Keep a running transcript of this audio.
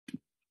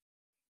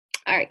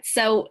All right,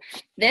 so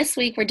this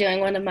week we're doing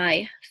one of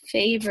my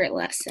favorite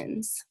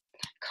lessons,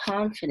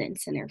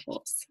 confidence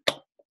intervals.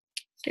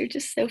 They're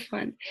just so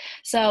fun.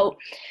 So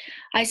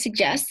I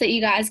suggest that you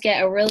guys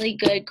get a really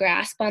good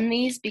grasp on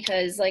these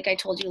because, like I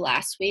told you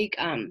last week,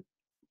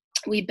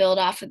 we build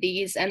off of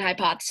these and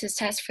hypothesis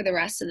tests for the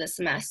rest of the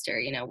semester.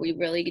 You know, we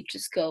really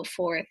just go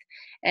forth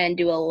and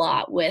do a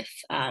lot with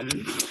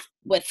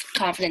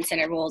confidence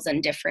intervals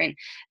and different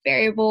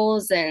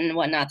variables and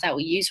whatnot that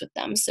we use with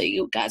them. So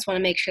you guys want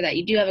to make sure that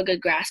you do have a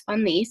good grasp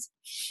on these.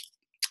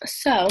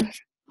 So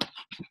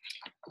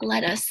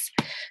let us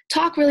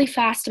talk really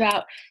fast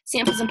about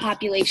samples and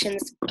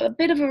populations, a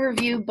bit of a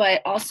review,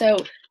 but also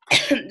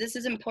this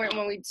is important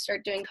when we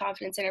start doing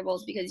confidence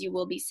intervals because you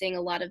will be seeing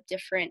a lot of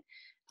different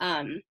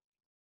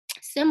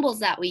symbols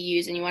that we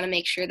use, and you want to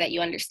make sure that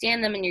you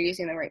understand them and you're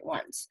using the right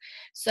ones.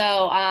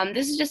 So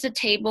this is just a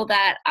table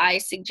that I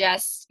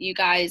suggest you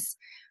guys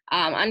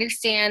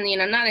understand,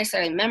 not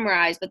necessarily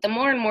memorize, but the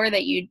more and more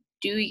that you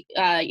do,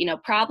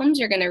 problems,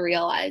 you're going to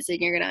realize and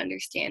you're going to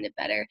understand it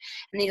better.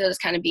 And these will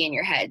just kind of be in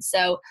your head.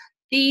 So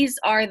these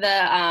are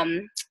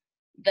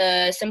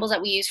the symbols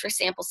that we use for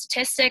sample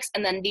statistics,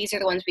 and then these are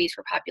the ones we use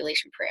for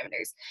population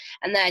parameters.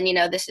 And then,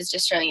 this is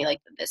just showing you, like,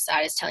 this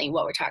side is telling you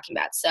what we're talking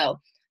about. So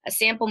a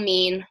sample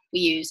mean, we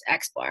use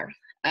X bar.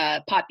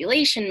 A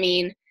population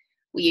mean,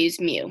 we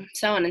use mu,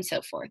 so on and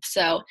so forth.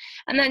 So,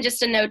 and then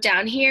just a note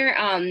down here,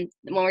 when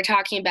we're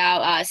talking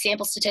about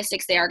sample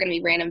statistics, they are going to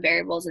be random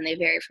variables and they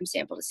vary from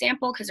sample to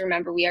sample, because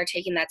remember, we are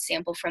taking that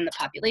sample from the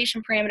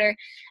population parameter,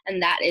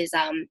 and that is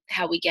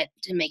how we get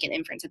to make an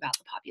inference about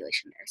the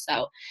population there.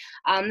 So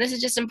this is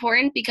just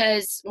important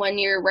because when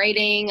you're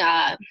writing,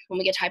 when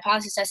we get to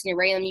hypothesis tests and you're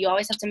writing them, you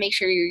always have to make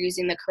sure you're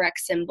using the correct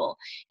symbol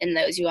in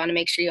those. You want to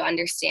make sure you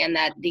understand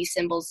that these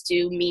symbols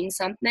do mean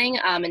something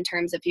in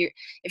terms of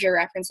if you're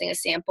referencing a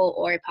sample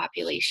or a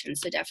population,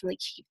 so definitely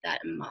keep that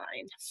in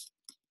mind.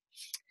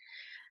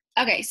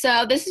 Okay,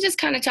 so this is just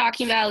kind of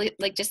talking about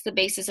like just the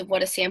basis of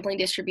what a sampling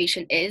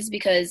distribution is,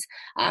 because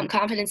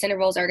confidence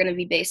intervals are going to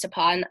be based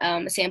upon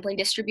a sampling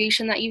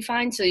distribution that you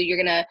find. So you're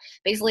going to,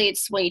 basically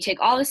it's when you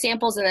take all the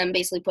samples and then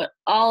basically put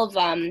all of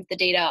the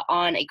data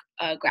on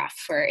a graph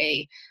for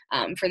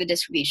the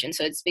distribution.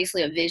 So it's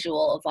basically a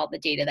visual of all the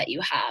data that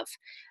you have.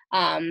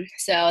 And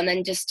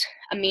then just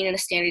a mean and a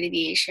standard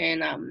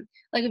deviation,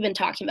 like we've been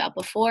talking about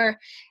before.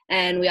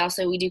 And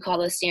we do call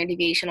the standard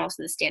deviation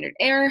also the standard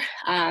error.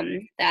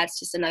 That's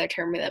just another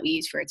term that we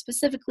use for it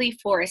specifically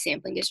for a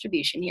sampling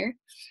distribution here.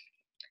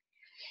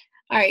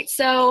 All right,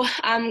 so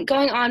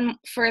going on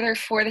further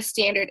for the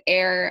standard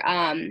error,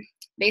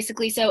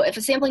 basically, so if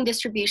a sampling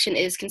distribution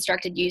is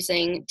constructed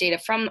using data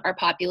from our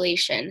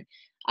population,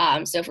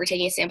 so if we're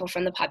taking a sample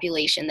from the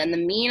population, then the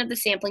mean of the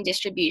sampling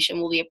distribution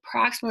will be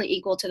approximately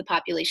equal to the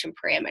population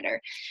parameter.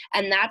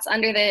 And that's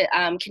under the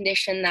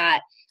condition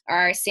that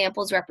our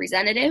sample is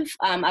representative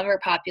of our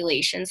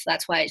population. So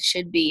that's why it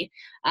should be,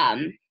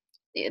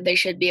 they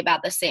should be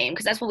about the same,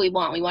 because that's what we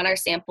want. We want our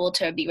sample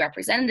to be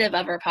representative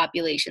of our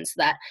population so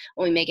that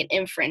when we make an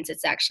inference,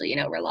 it's actually,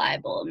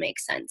 reliable, it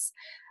makes sense.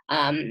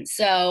 And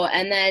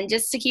then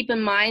just to keep in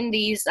mind,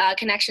 these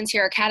connections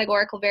here are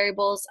categorical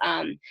variables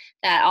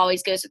that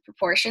always goes with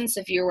proportions.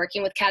 So if you're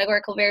working with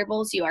categorical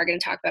variables, you are going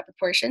to talk about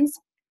proportions.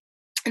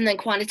 And then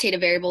quantitative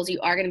variables, you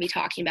are going to be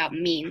talking about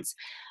means.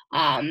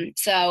 And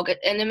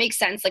it makes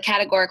sense, the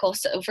categorical.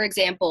 So for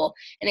example,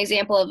 an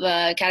example of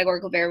a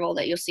categorical variable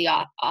that you'll see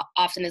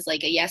often is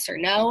like a yes or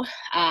no,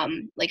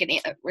 like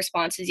a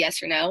response is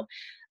yes or no.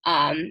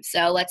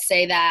 So let's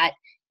say that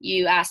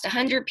you asked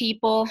 100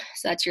 people,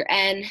 so that's your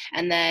N,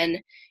 and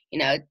then,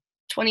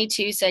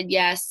 22 said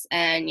yes,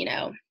 and,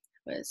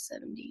 was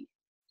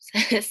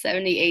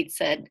 78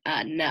 said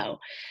no.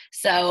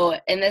 So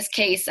in this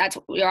case,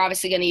 you're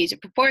obviously going to use a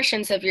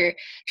proportion. So if you're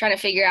trying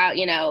to figure out,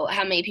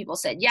 how many people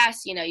said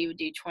yes, you would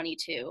do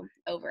 22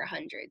 over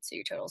 100, so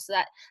your total. So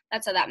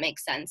that's how that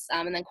makes sense.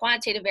 And then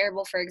quantitative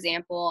variable, for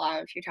example,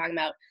 if you're talking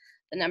about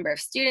the number of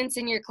students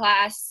in your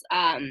class,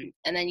 and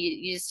then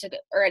you just took,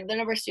 or the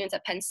number of students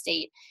at Penn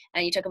State,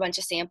 and you took a bunch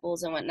of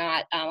samples and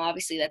whatnot,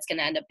 obviously that's going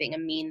to end up being a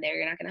mean there.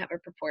 You're not going to have a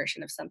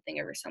proportion of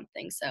something over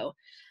something. So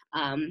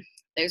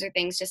those are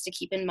things just to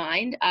keep in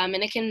mind. And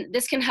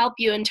this can help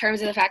you in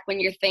terms of the fact when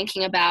you're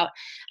thinking about,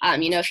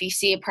 if you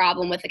see a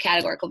problem with a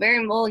categorical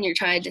variable and you're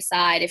trying to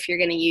decide if you're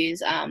going to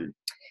use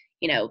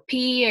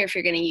P, or if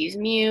you're going to use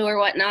mu or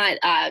whatnot,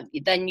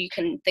 then you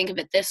can think of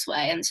it this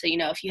way. And so,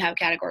 if you have a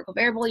categorical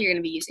variable, you're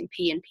going to be using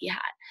P and P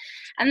hat.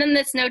 And then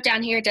this note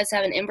down here, it does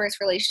have an inverse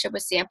relationship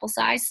with sample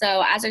size.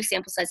 So as our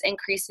sample size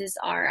increases,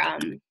 our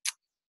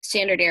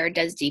standard error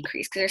does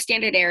decrease, because our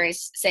standard error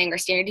is saying our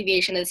standard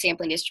deviation of the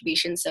sampling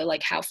distribution. So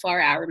like how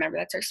far out, remember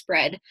that's our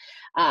spread.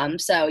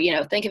 So,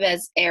 think of it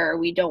as error.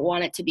 We don't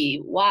want it to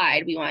be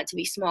wide. We want it to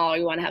be small.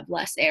 We want to have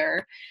less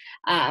error.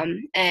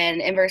 And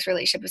inverse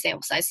relationship with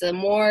sample size. So the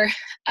more,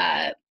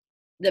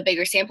 the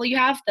bigger sample you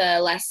have, the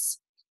less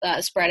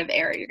spread of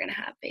error you're going to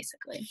have,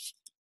 basically.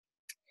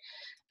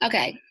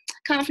 Okay,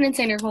 confidence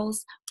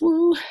intervals.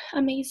 Woo,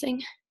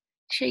 amazing.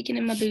 shaking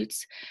in my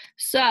boots.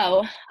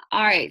 So,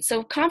 all right,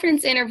 so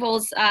confidence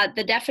intervals,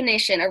 the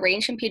definition,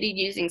 arranged and computed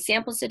using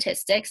sample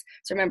statistics,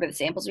 so remember the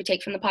samples we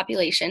take from the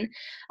population,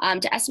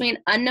 to estimate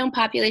an unknown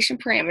population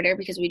parameter,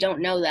 because we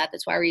don't know that,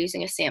 that's why we're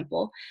using a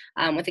sample,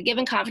 with a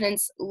given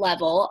confidence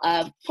level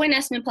of point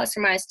estimate plus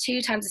or minus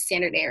 2 times the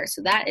standard error.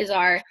 So that is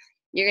our,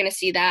 you're gonna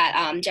see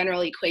that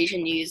general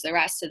equation used the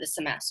rest of the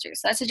semester.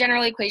 So that's a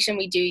general equation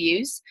we do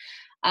use.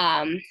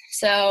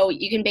 So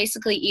you can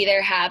basically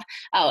either have,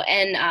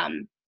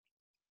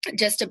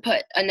 just to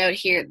put a note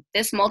here,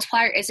 this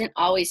multiplier isn't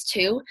always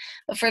 2,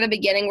 but for the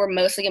beginning, we're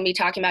mostly going to be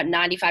talking about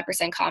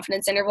 95%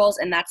 confidence intervals,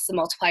 and that's the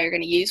multiplier you're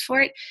going to use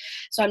for it.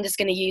 So I'm just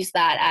going to use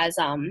that as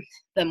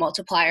the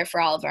multiplier for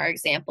all of our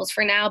examples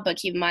for now, but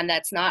keep in mind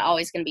that's not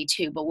always going to be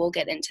 2, but we'll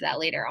get into that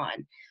later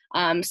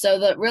on. So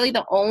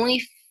the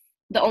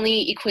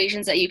only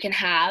equations that you can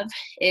have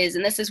is,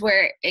 and this is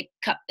where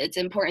it's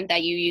important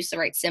that you use the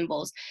right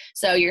symbols.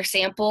 So your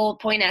sample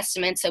point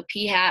estimate, so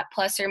p hat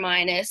plus or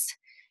minus,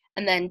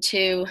 and then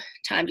 2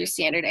 times your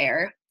standard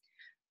error.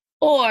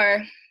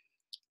 Or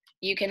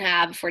you can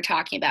have, if we're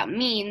talking about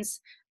means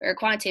or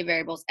quantitative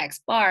variables, x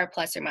bar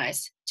plus or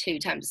minus 2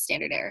 times the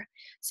standard error.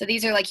 So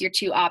these are like your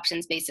 2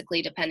 options,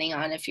 basically, depending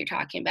on if you're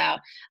talking about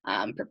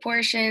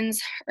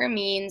proportions or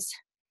means.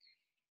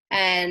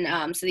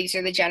 And so these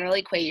are the general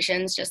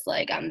equations, just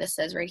like this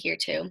says right here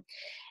too.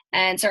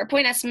 And so our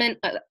point estimate,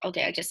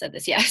 okay, I just said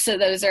this, yeah. So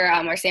those are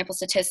our sample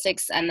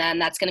statistics, and then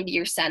that's going to be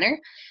your center.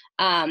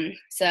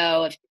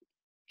 So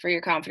for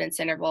your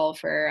confidence interval,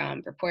 for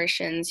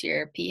proportions,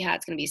 your p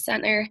hat's going to be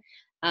center.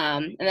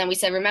 And then we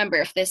said, remember,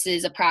 if this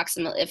is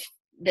if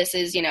this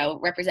is,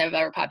 representative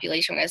of our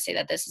population, we're going to say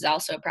that this is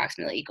also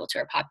approximately equal to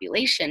our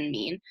population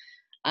mean,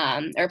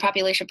 or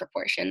population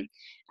proportion.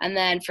 And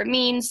then for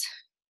means,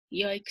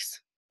 yikes,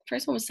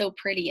 first one was so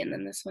pretty, and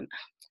then this one,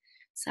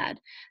 sad.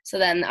 So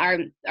then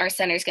our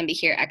center is going to be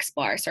here, x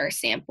bar, so our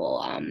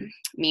sample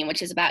mean,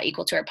 which is about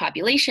equal to our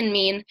population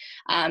mean.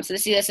 So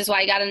this is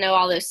why you got to know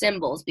all those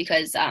symbols,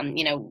 because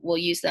we'll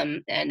use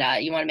them, and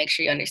you want to make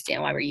sure you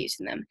understand why we're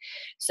using them.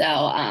 So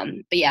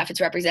but yeah, if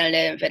it's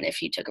representative and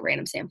if you took a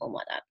random sample and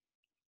whatnot.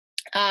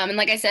 And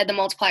like I said, the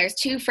multiplier is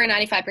 2 for a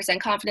 95%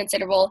 confidence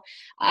interval.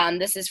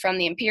 This is from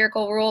the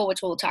empirical rule,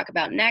 which we'll talk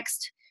about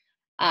next.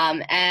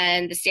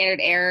 And the standard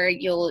error,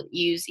 you'll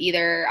use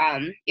either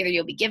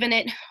you'll be given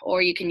it,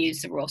 or you can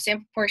use the rule of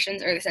sample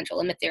proportions or the central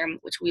limit theorem,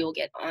 which we will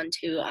get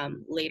onto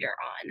later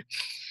on.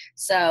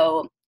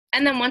 So,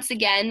 and then once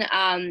again,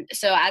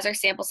 so as our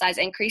sample size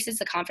increases,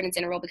 the confidence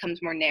interval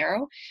becomes more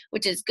narrow,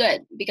 which is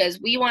good, because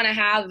we want to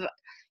have,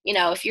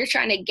 if you're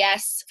trying to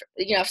guess,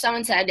 if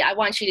someone said, I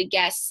want you to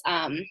guess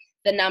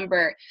a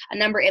number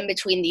in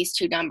between these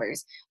 2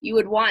 numbers, you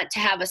would want to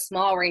have a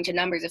small range of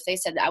numbers. If they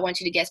said, I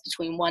want you to guess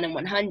between 1 and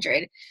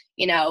 100,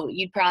 you'd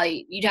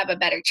have a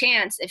better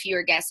chance if you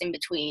were guessing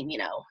between,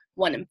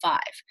 1 and 5.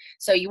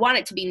 So you want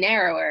it to be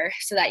narrower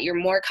so that you're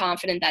more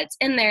confident that it's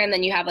in there, and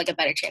then you have like a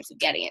better chance of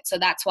getting it. So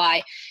that's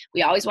why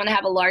we always want to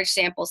have a large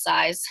sample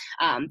size.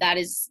 That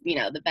is,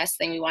 the best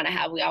thing we want to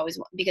have. We always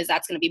want, because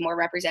that's going to be more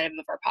representative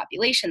of our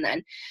population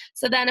then.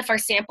 So then if our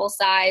sample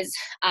size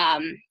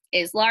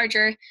is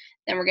larger,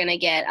 then we're going to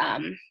get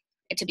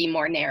it to be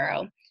more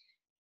narrow,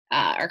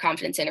 our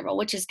confidence interval,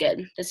 which is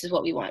good. This is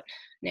what we want.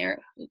 Narrow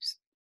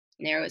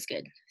is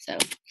good. So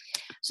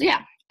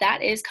yeah,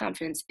 that is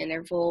confidence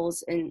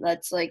intervals, and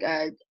that's like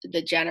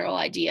the general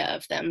idea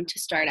of them to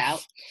start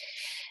out.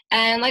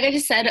 And like I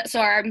just said, so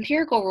our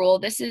empirical rule,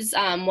 this is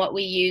what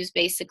we use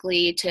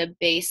basically to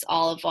base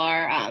all of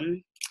our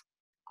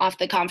off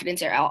the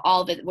confidence, or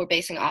all of it we're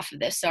basing off of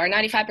this. So our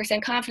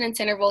 95% confidence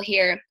interval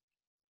here,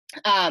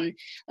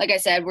 like I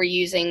said, we're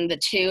using the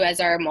 2 as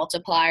our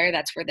multiplier.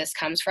 That's where this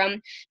comes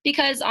from,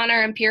 because on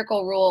our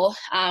empirical rule,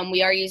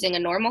 we are using a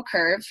normal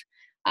curve.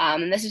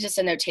 And this is just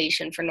a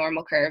notation for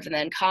normal curve, and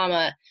then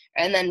comma,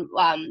 and then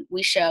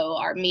we show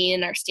our mean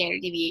and our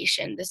standard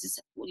deviation.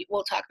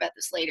 We'll talk about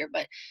this later,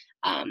 but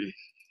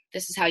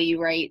this is how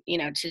you write,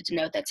 to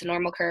denote that's a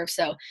normal curve.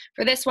 So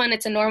for this one,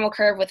 it's a normal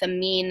curve with a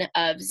mean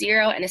of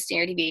 0 and a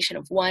standard deviation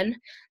of 1.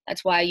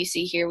 That's why you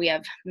see here we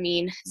have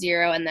mean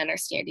 0 and then our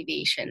standard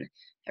deviation.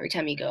 Every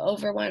time you go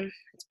over 1,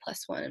 it's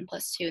 +1 and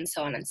 +2 and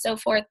so on and so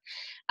forth.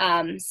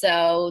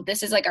 So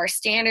this is like our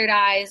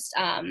standardized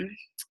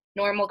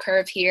normal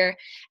curve here.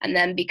 And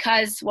then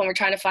because when we're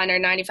trying to find our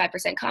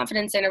 95%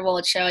 confidence interval,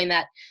 it's showing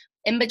that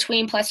in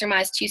between plus or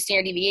minus 2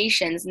 standard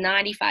deviations,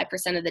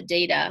 95% of the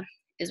data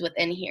is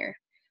within here.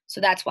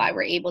 So that's why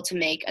we're able to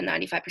make a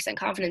 95%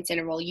 confidence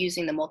interval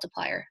using the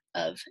multiplier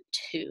of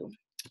 2.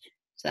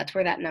 So that's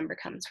where that number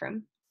comes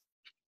from.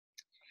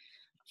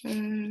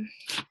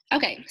 Okay,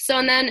 Okay, so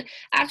and then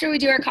after we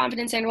do our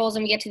confidence intervals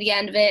and we get to the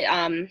end of it,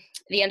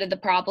 the end of the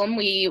problem,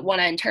 we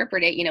want to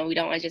interpret it. We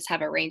don't want to just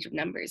have a range of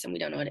numbers and we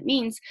don't know what it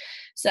means.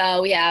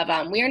 So we have,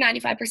 we are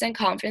 95%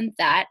 confident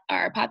that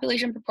our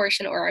population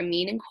proportion or our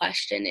mean in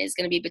question is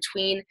going to be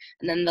between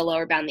and then the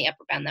lower bound, the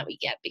upper bound that we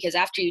get. Because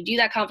after you do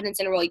that confidence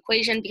interval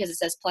equation, because it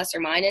says plus or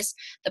minus,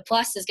 the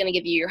plus is going to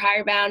give you your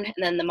higher bound and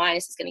then the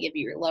minus is going to give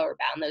you your lower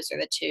bound. Those are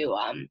the two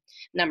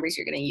numbers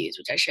you're going to use,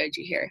 which I showed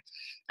you here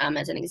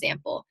as an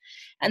example.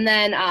 And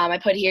then I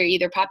put here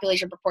either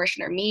population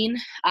proportion or mean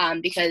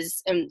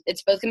because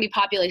it's both going to be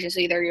population, so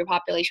either your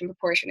population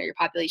proportion or your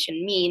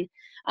population mean.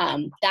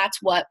 That's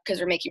what,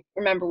 because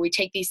remember, we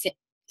take these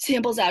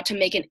samples out to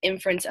make an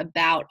inference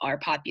about our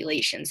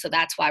population. So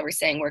that's why we're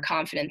saying we're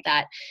confident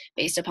that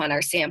based upon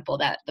our sample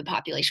that the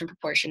population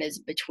proportion is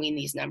between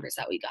these numbers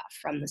that we got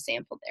from the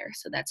sample there.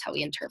 So that's how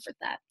we interpret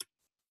that.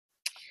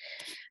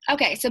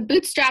 Okay, so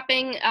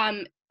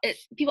bootstrapping,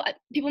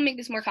 people make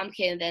this more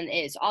complicated than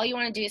it is. All you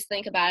want to do is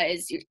think about it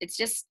is it's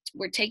just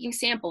we're taking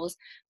samples,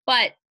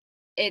 but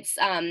it's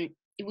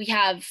we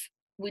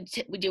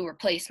do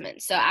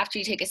replacement. So after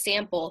you take a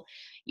sample,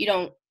 you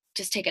don't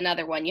just take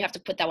another one. You have to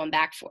put that one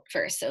back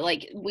first. So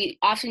like we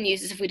often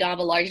use this if we don't have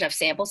a large enough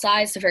sample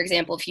size. So for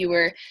example, if you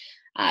were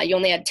you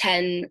only had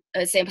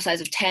a sample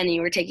size of 10 and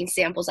you were taking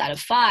samples out of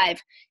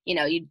 5,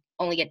 you'd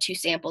only get 2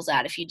 samples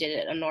out if you did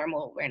it a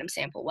normal random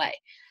sample way.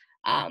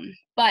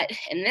 But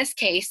in this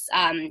case,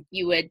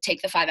 you would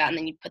take the 5 out and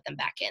then you put them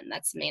back in.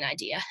 That's the main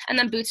idea. And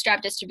then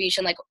bootstrap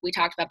distribution, like we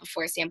talked about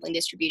before, sampling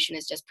distribution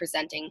is just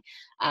presenting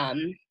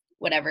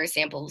whatever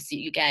samples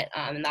you get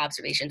in the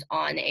observations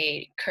on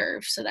a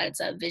curve so that it's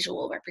a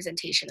visual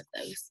representation of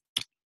those.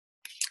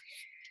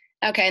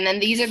 Okay, and then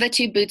these are the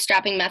 2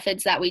 bootstrapping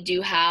methods that we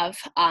do have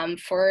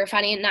for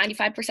finding a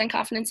 95%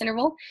 confidence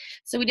interval.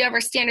 So we do have our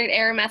standard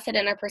error method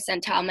and our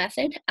percentile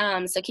method.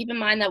 So keep in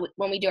mind that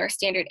when we do our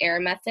standard error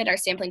method, our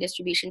sampling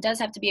distribution does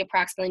have to be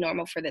approximatately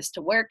normal for this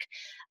to work.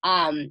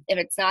 If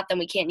it's not, then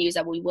we can't use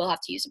that. We will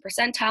have to use a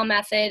percentile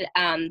method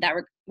that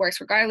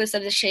works regardless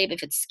of the shape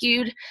if it's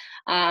skewed,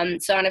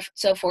 so on and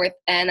so forth.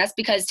 And that's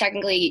because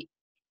technically,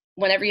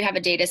 whenever you have a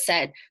data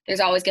set, there's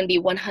always going to be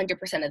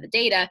 100% of the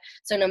data.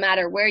 So no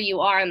matter where you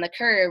are on the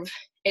curve,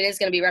 it is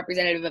going to be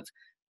representative of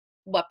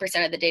what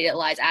percent of the data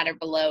lies at or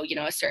below,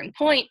 a certain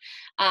point.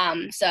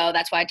 So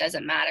that's why it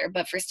doesn't matter.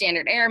 But for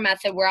standard error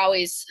method, we're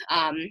always,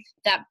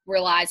 that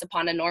relies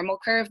upon a normal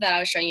curve that I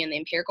was showing you in the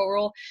empirical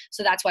rule.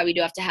 So that's why we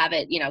do have to have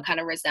it, kind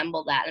of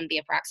resemble that and be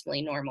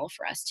approximately normal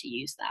for us to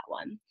use that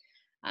one.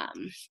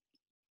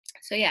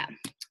 So yeah.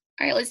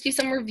 All right, let's do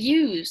some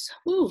reviews.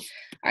 Woo. All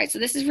right, so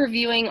this is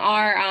reviewing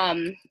our,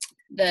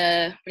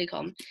 the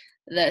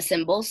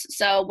symbols.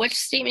 So which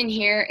statement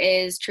here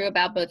is true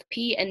about both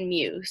P and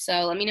mu?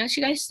 So let me know what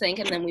you guys think,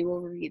 and then we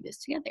will review this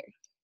together.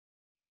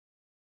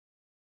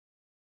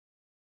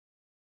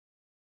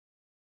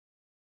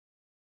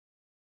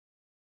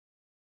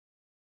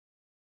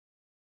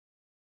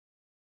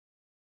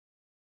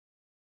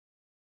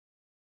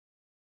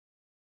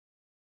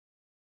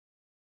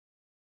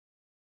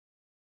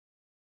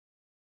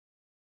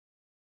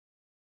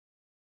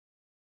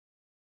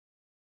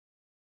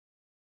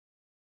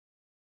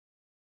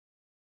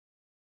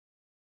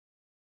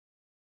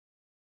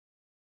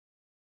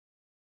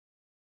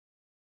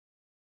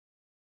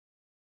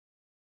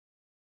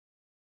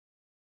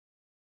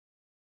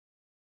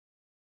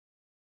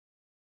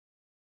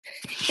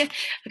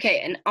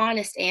 Okay, an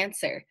honest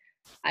answer.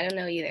 I don't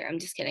know either. I'm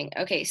just kidding.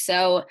 Okay,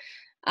 so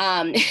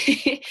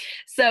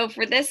so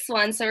for this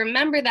one, so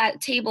remember that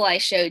table I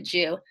showed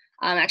you.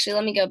 Actually,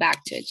 let me go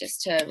back to it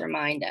just to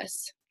remind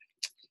us.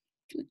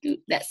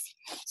 This.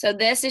 So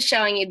this is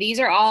showing you, these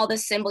are all the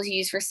symbols you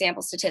use for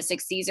sample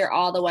statistics. These are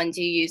all the ones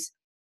you use.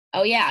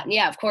 Oh yeah,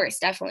 of course,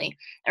 definitely.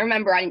 And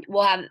remember,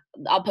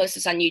 I'll post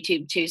this on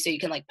YouTube too, so you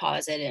can like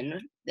pause it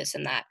and this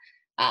and that.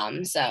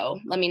 So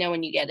let me know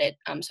when you get it,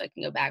 so I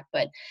can go back.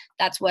 But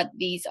that's what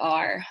these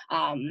are.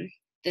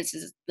 This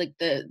is like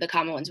the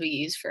common ones we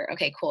use for,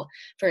 okay, cool,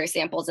 for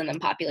samples and then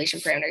population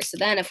parameters. So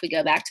then if we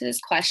go back to this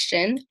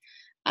question,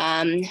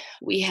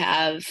 we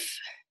have,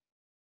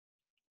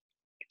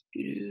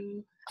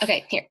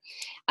 okay, here.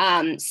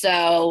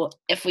 So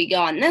if we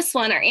go on this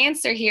one, our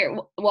answer here,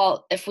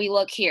 well, if we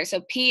look here,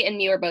 so P and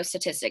mu are both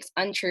statistics.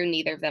 Untrue,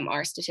 neither of them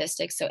are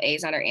statistics, so A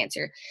is not our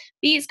answer.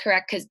 B is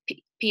correct because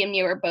P and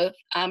mu are both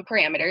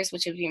parameters,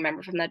 which if you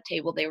remember from that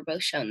table, they were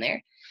both shown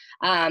there.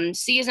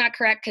 C is not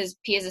correct because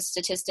P is a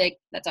statistic.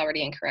 That's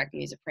already incorrect.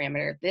 Mu is a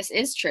parameter. This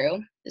is true,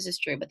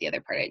 but the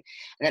other part, and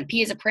then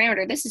P is a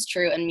parameter. This is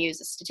true, and mu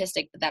is a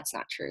statistic, but that's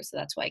not true. So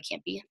that's why it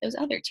can't be those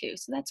other two.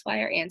 So that's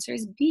why our answer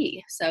is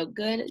B. So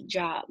good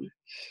job.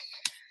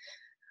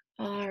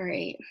 All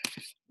right,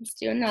 let's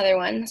do another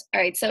one.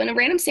 All right, so in a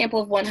random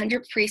sample of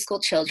 100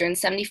 preschool children,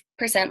 70%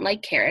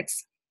 like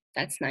carrots.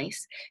 That's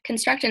nice.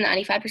 Construct a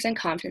 95%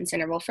 confidence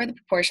interval for the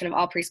proportion of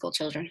all preschool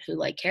children who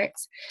like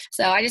carrots.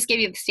 So I just gave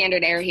you the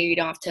standard error here. You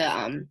don't have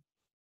to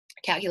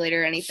calculate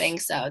or anything,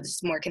 so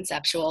it's more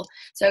conceptual.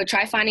 So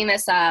try finding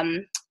this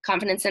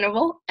confidence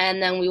interval,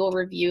 and then we will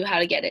review how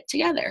to get it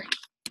together.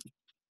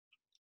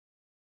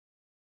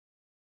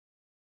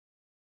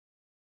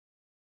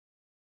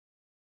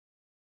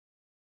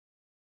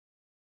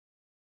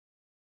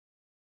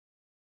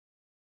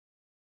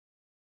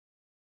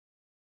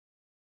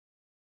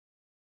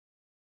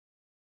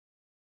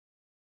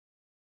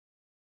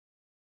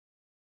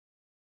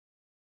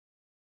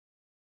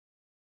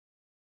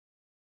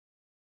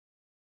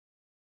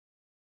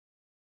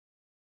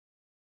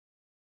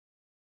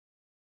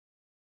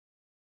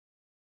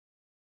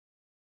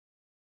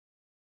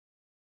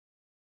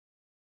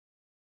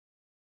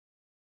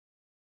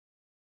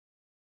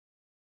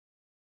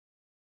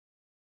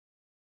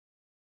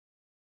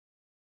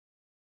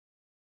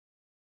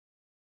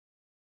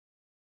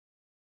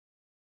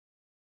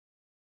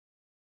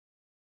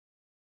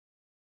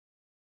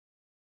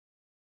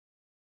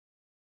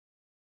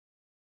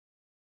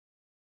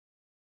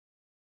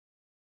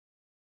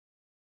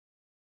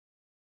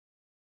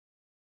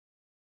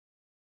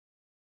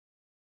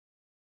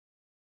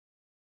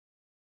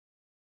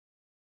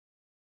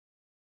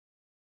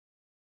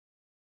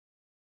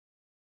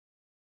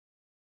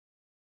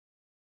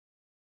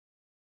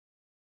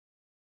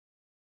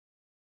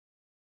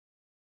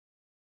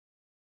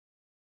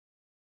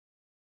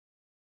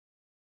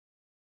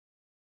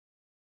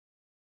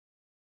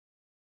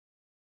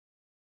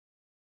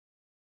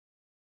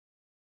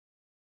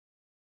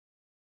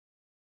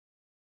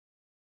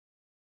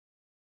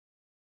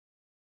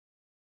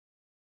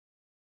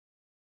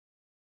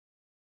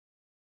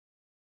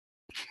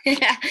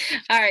 Yeah.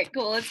 All right,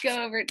 cool. Let's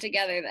go over it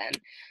together then.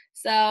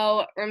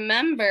 So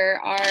remember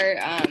our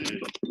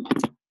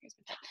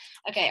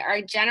okay,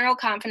 our general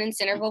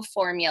confidence interval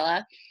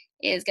formula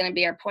is going to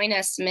be our point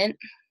estimate.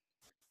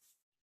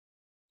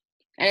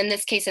 And in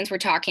this case, since we're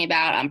talking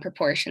about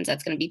proportions,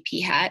 that's going to be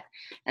p hat.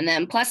 And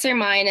then plus or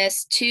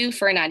minus 2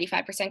 for a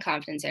 95%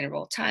 confidence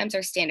interval times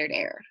our standard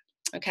error.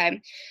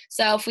 Okay,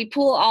 so if we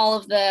pull all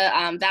of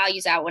the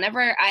values out,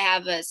 whenever I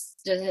have a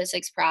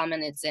statistics problem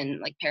and it's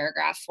in like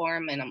paragraph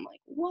form and I'm like,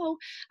 whoa,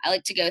 I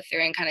like to go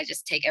through and kind of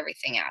just take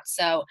everything out.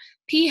 So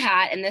p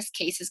hat in this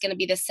case is going to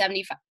be the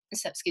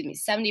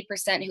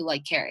 70% who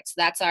like carrots.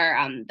 That's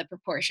our the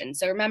proportion.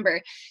 So remember,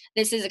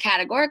 this is a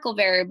categorical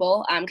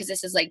variable because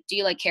this is like, do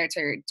you like carrots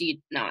or do you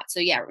not?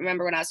 So yeah,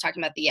 remember when I was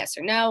talking about the yes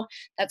or no,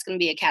 that's going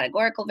to be a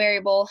categorical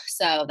variable.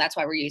 So that's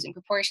why we're using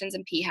proportions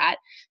and p hat.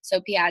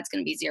 So p hat is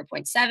going to be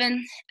 0.7.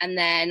 And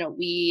then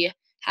we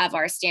have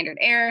our standard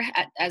error,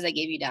 as I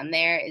gave you down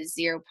there, is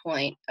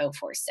 0.046.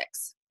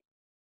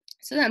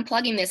 So then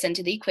plugging this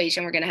into the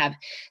equation, we're going to have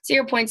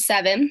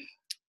 0.7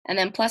 and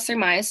then plus or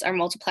minus our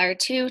multiplier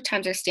 2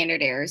 times our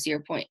standard error,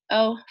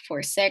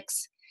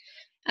 0.046.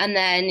 And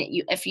then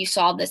if you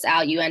solve this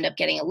out, you end up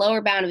getting a lower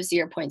bound of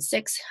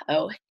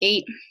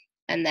 0.608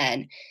 and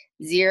then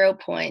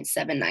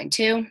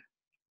 0.792.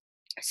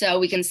 So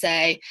we can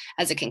say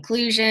as a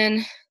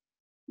conclusion,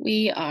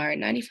 we are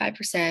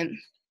 95%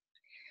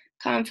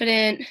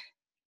 confident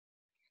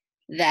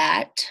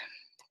that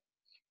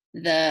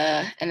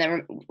and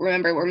then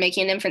remember, we're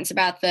making an inference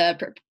about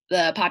the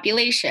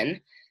population.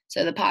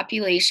 So the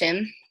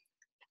population,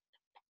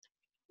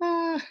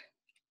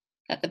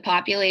 that the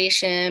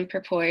population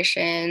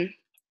proportion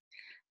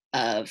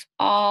of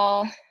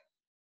all,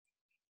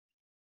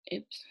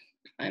 oops,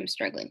 I'm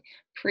struggling,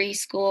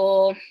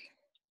 preschool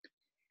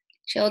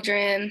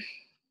children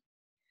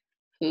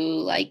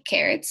who like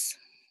carrots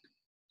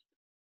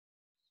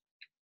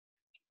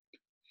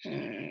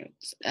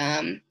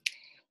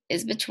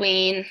is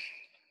between,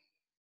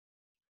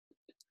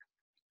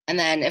 and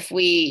then if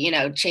we,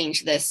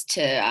 change this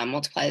to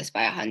multiply this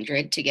by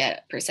 100 to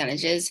get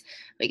percentages,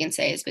 we can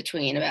say it's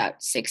between about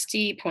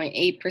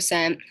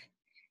 60.8%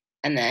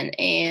 and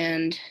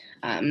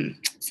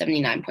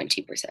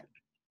 79.2%.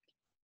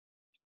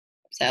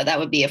 So that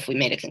would be if we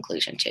made a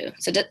conclusion too.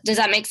 So does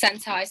that make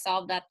sense how I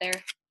solved that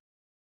there?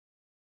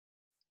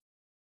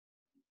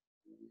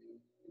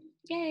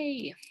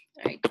 Yay.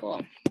 All right,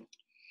 cool.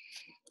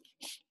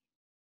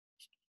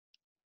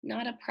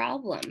 Not a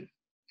problem.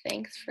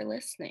 Thanks for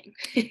listening.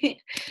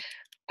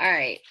 All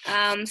right,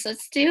 so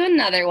let's do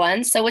another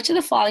one. So which of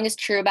the following is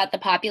true about the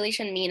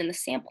population mean and the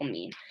sample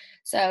mean?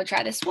 So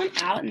try this one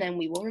out and then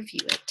we will review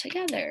it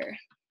together.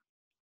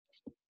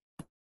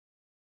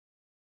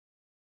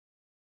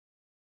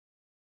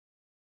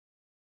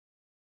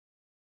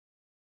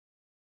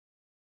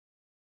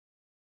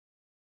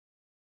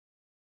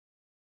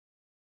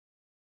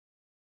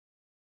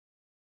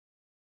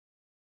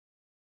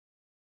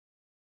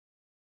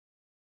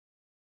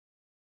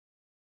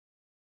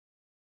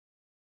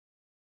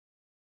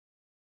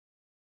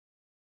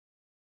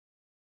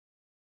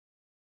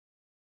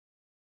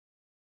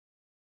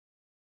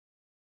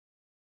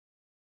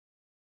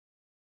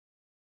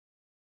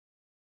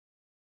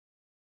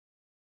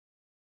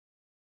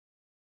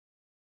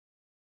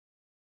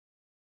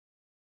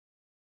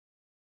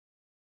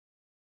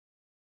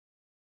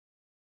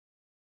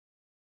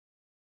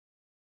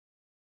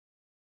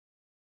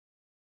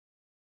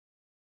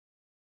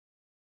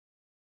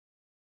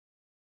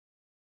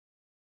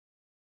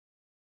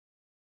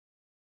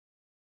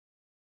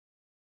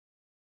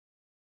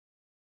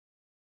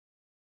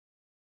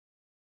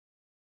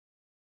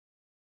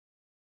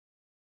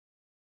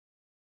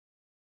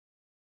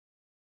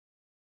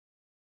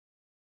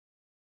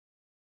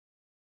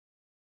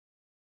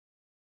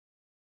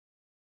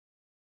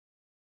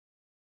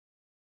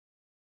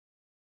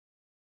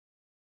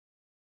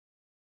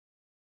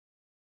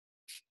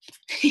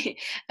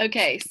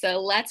 Okay, so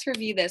let's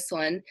review this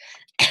one.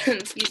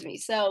 Excuse me.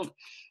 So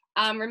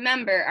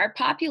remember, our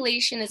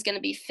population is going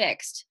to be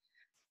fixed.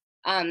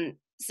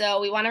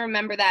 So we want to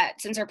remember that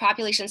since our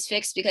population is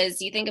fixed,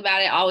 because you think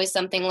about it, always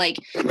something like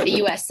the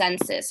U.S.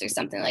 Census or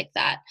something like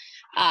that.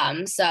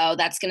 So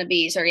that's going to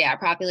be, so yeah, our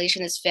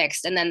population is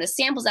fixed. And then the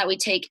samples that we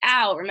take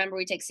out, remember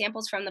we take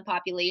samples from the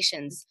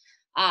populations,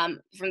 and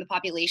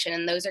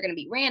those are going to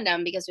be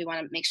random because we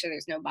want to make sure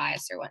there's no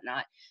bias or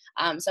whatnot.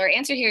 So our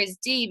answer here is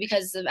D,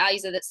 because the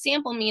values of the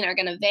sample mean are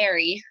going to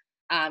vary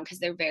because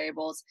they're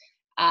variables.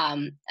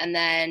 And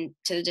then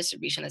to the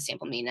distribution of the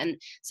sample mean. And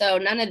so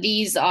none of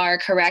these are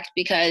correct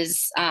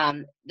because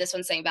this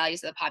one's saying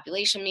values of the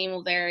population mean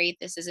will vary.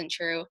 This isn't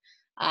true.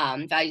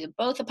 Values of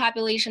both the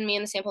population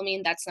mean and the sample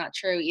mean, that's not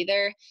true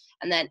either.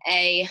 And then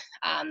A,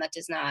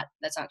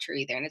 that's not true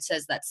either. And it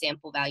says that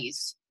sample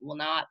values will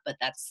not, but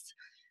that's,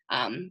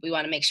 we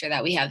want to make sure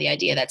that we have the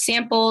idea that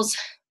samples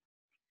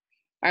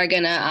are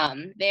gonna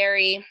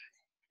vary.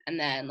 And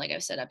then, like I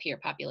said up here,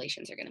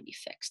 populations are going to be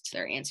fixed. So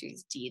our answer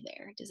is D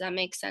there. Does that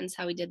make sense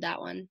how we did that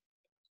one?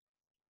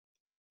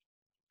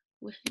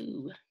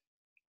 Woohoo.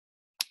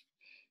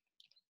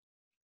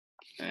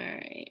 All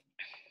right.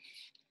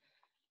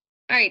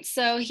 All right,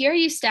 so here I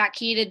use stack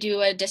key to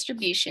do a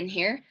distribution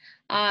here.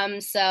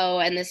 And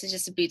this is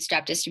just a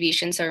bootstrap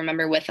distribution, so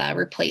remember with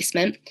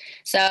replacement.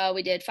 So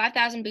we did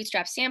 5,000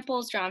 bootstrap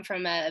samples drawn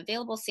from an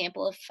available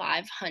sample of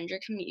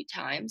 500 commute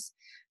times.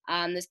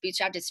 This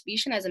bootstrap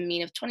distribution has a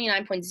mean of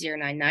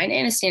 29.099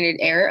 and a standard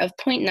error of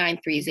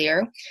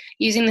 0.930.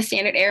 Using the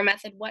standard error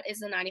method, what is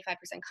the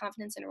 95%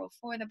 confidence interval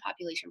for the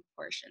population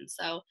proportion?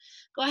 So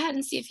go ahead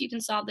and see if you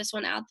can solve this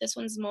one out. This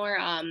one's more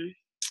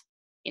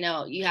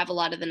you have a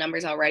lot of the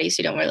numbers already, so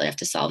you don't really have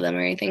to solve them or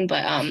anything.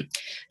 But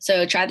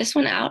so try this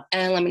one out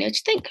and let me know what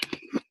you think.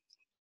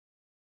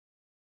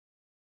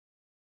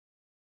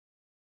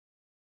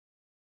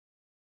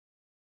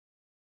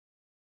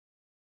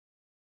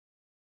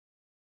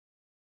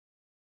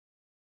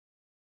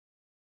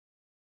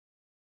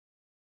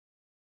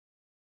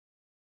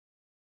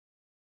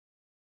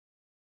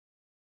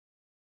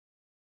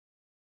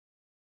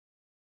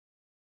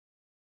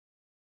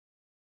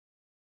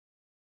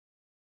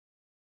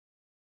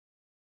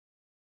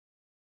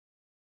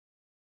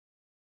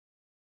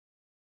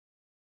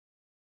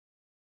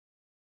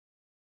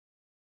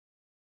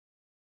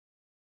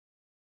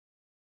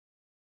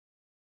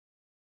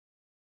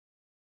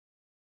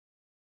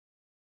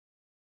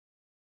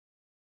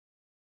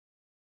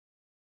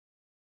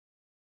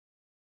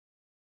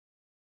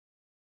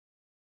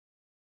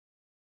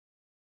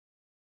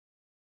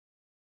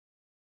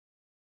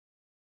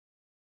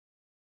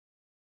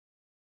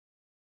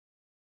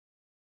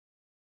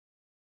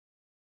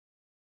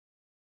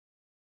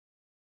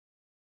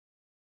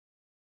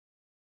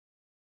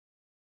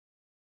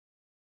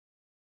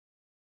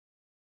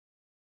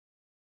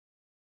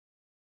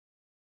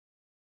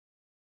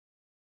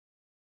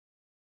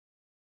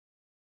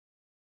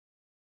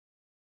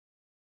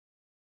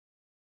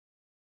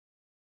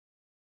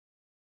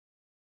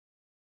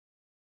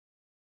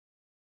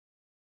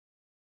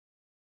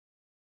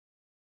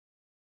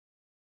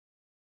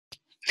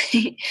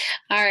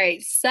 All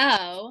right,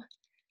 so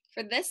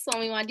for this one,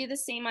 we want to do the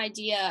same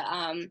idea.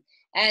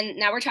 And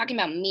now we're talking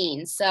about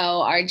means. So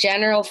our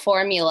general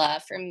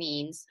formula for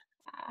means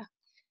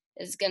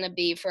is going to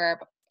be for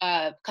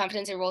our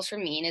confidence intervals for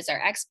mean is our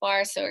x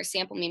bar, so our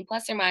sample mean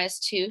plus or minus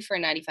 2 for a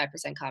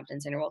 95%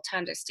 confidence interval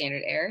times our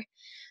standard error.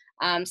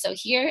 So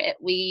here,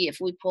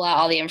 if we pull out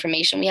all the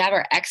information we have,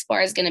 our x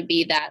bar is going to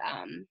be that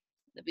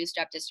the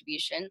bootstrap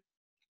distribution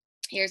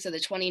here, so the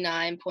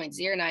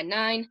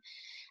 29.099.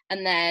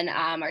 And then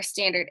our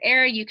standard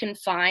error you can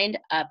find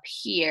up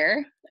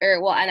here,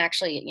 and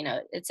actually,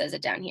 it says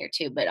it down here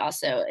too, but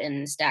also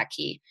in stack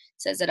key,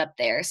 it says it up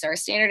there. So our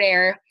standard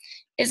error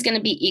is going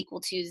to be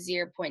equal to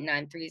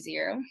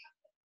 0.930.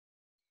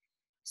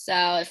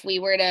 So if we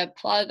were to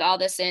plug all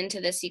this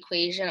into this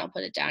equation, I'll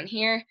put it down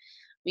here,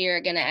 we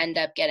are going to end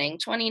up getting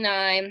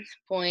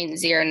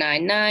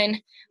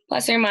 29.099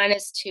 plus or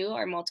minus 2,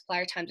 our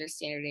multiplier times our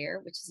standard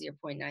error, which is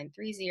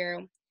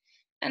 0.930.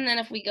 And then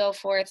if we go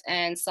forth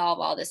and solve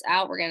all this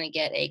out, we're going to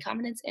get a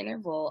confidence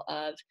interval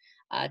of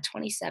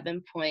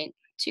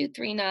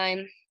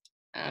 27.239.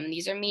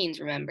 These are means,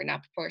 remember,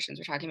 not proportions.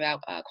 We're talking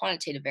about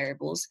quantitative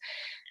variables.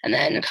 And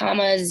then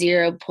comma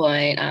 0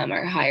 point,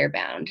 our higher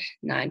bound,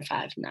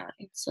 959.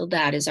 So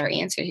that is our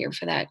answer here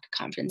for that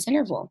confidence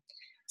interval.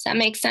 Does that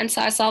make sense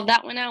how I solved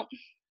that one out?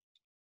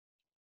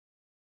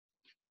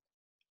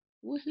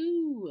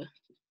 Woohoo!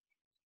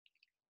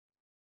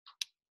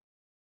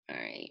 All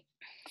right.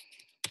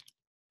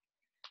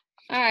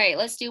 All right,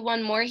 let's do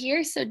one more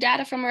here. So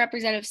data from a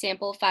representative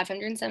sample of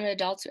 507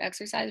 adults who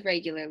exercise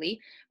regularly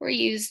were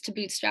used to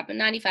bootstrap a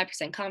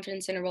 95%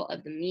 confidence interval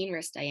of the mean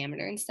wrist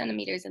diameter in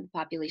centimeters of the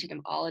population of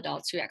all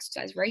adults who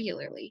exercise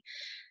regularly.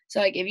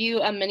 So I give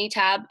you a mini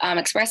tab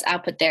express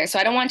output there. So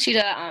I don't want you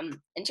to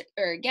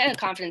get a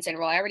confidence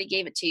interval. I already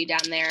gave it to you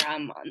down there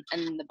on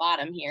the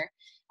bottom here.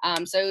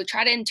 So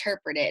try to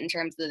interpret it in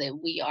terms of that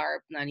we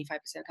are 95%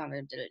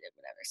 confident,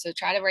 whatever. So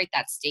try to write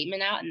that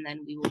statement out, and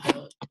then we will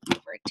go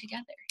over it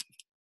together.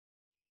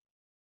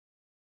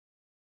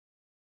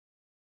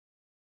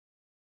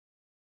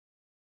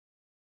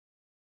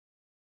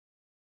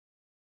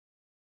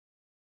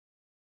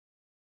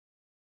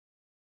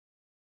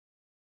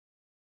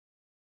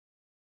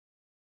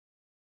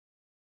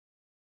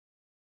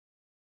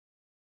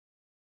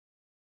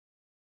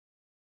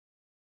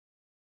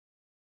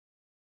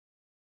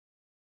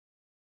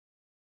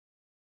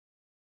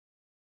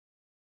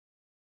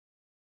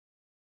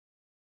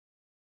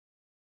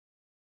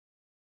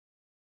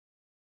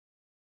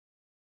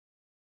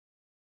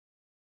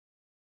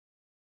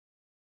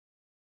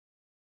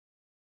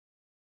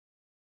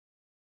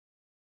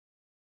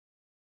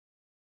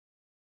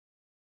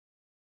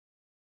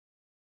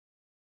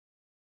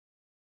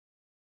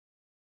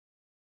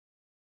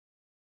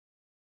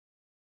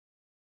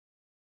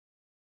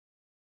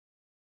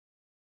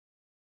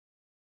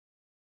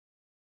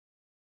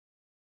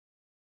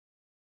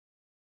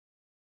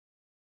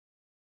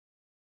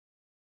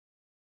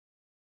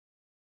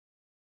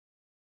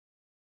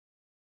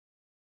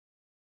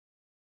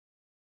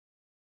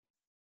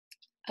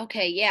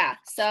 Okay, yeah.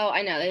 So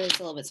I know it's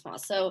a little bit small.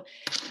 So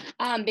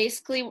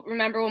Basically,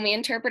 remember when we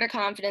interpret a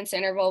confidence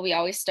interval, we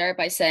always start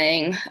by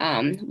saying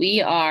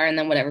we are, and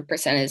then whatever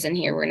percent is in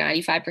here, we're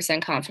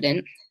 95%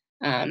 confident.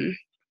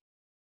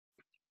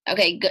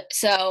 Okay, good.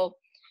 So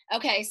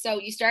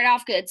you start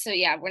off good. So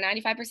yeah, we're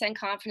 95%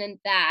 confident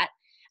that.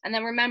 And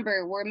then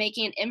remember, we're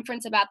making an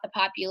inference about the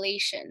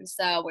population.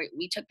 So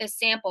we took this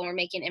sample and we're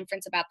making an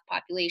inference about the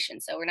population.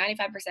 So we're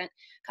 95%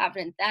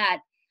 confident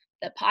that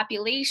the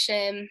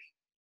population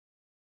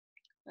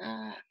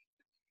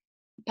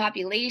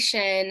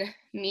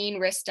mean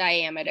risk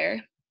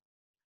diameter,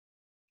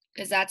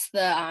 because that's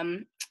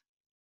the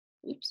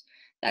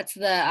that's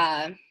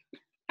the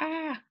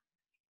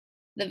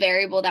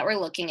variable that we're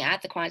looking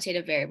at, the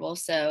quantitative variable.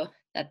 So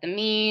that the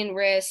mean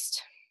risk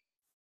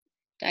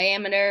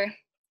diameter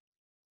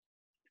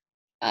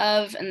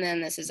of, and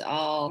then this is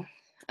all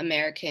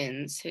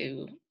Americans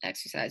who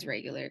exercise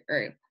regular,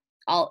 or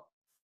all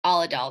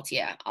adults,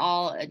 yeah,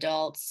 all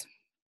adults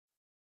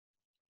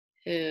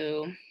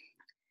who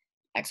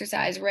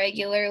exercise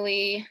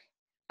regularly,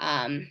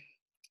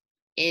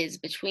 is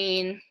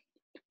between,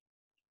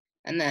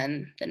 and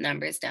then the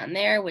numbers down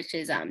there, which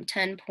is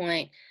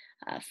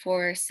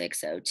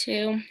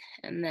 10.4602,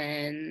 and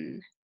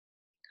then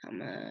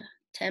comma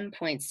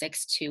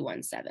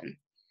 10.6217.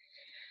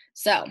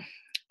 So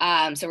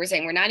we're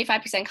saying we're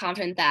 95%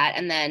 confident that,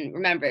 and then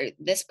remember,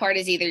 this part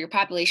is either your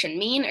population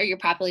mean or your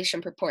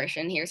population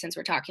proportion here. Since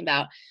we're talking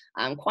about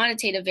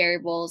quantitative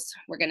variables,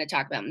 we're going to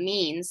talk about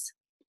means.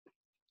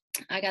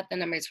 I got the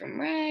numbers from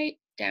right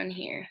down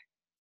here.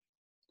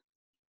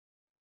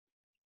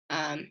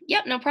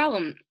 Yep, no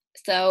problem.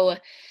 So,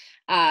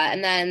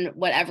 and then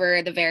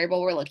whatever the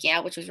variable we're looking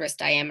at, which was risk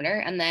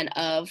diameter, and then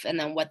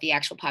what the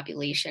actual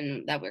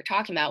population that we're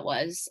talking about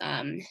was,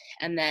 and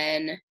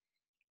then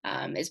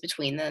is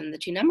between the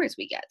two numbers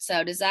we get.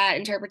 So does that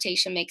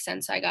interpretation make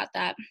sense? I got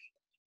that.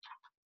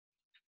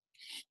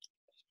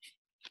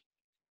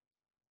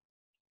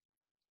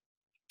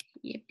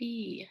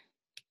 Yippee.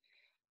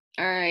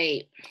 All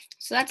right,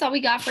 so that's all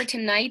we got for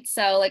tonight.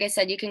 So like I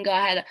said, you can go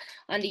ahead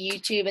onto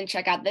YouTube and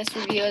check out this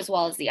review as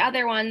well as the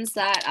other ones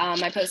that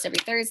I post every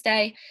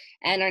Thursday.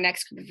 And our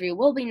next review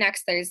will be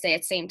next Thursday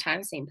at same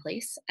time, same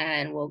place,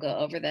 and we'll go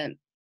over the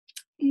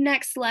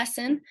next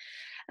lesson.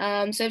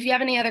 So if you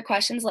have any other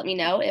questions, let me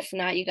know. If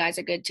not, you guys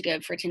are good to go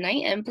for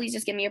tonight. And please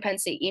just give me your Penn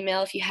State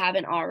email if you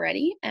haven't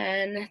already.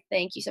 And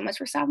thank you so much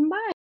for stopping by.